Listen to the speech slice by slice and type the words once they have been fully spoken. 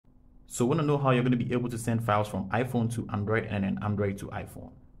So want to know how you're going to be able to send files from iPhone to Android and then Android to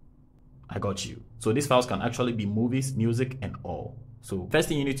iPhone? I got you. So these files can actually be movies, music, and all. So first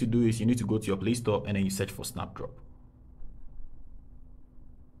thing you need to do is you need to go to your Play Store and then you search for Snapdrop.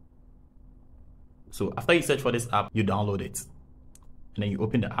 So after you search for this app, you download it. And then you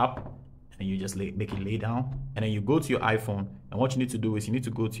open the app and you just make it lay down. And then you go to your iPhone, and what you need to do is you need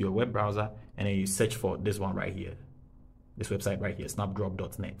to go to your web browser and then you search for this one right here. This website right here,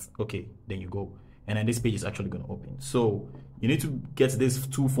 snapdrop.net. Okay, then you go. And then this page is actually going to open. So you need to get these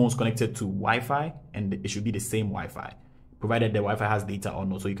two phones connected to Wi-Fi, and it should be the same Wi-Fi, provided the Wi-Fi has data or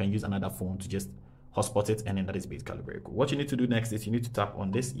not. So you can use another phone to just hotspot it, and then that is basically very cool. What you need to do next is you need to tap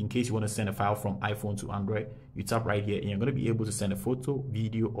on this in case you want to send a file from iPhone to Android. You tap right here and you're going to be able to send a photo,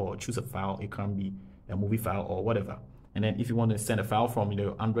 video, or choose a file. It can be a movie file or whatever. And then if you want to send a file from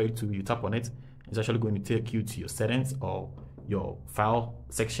your Android to, you tap on it, it's actually going to take you to your settings or your file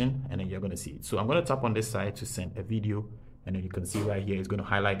section, and then you're going to see it. So I'm going to tap on this side to send a video, and then you can see right here it's going to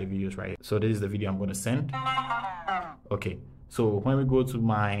highlight the videos right here. So this is the video I'm going to send. Okay, so when we go to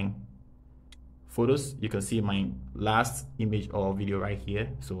my photos, you can see my last image or video right here.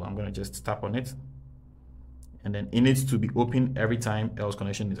 So I'm going to just tap on it, and then it needs to be open every time, else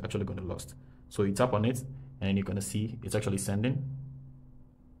connection is actually going to lost. So you tap on it and then you're going to see it's actually sending,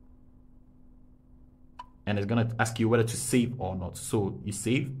 and it's going to ask you whether to save or not. So you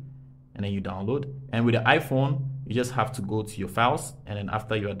save and then you download. And with the iPhone, you just have to go to your files, and then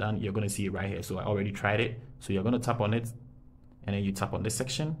after you are done, you're going to see it right here. So I already tried it. So you're going to tap on it, and then you tap on this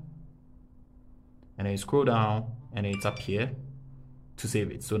section, and then you scroll down and then you tap here to save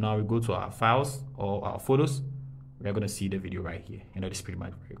it. So now we go to our files or our photos. We're going to see the video right here. You know, it's pretty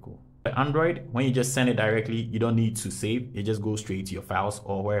much very cool. But Android, when you just send it directly, you don't need to save. It just goes straight to your files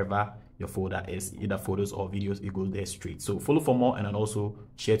or wherever your folder is, either photos or videos, it goes there straight. So follow for more, and then also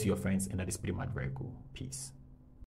share to your friends, and that is pretty much very cool. Peace.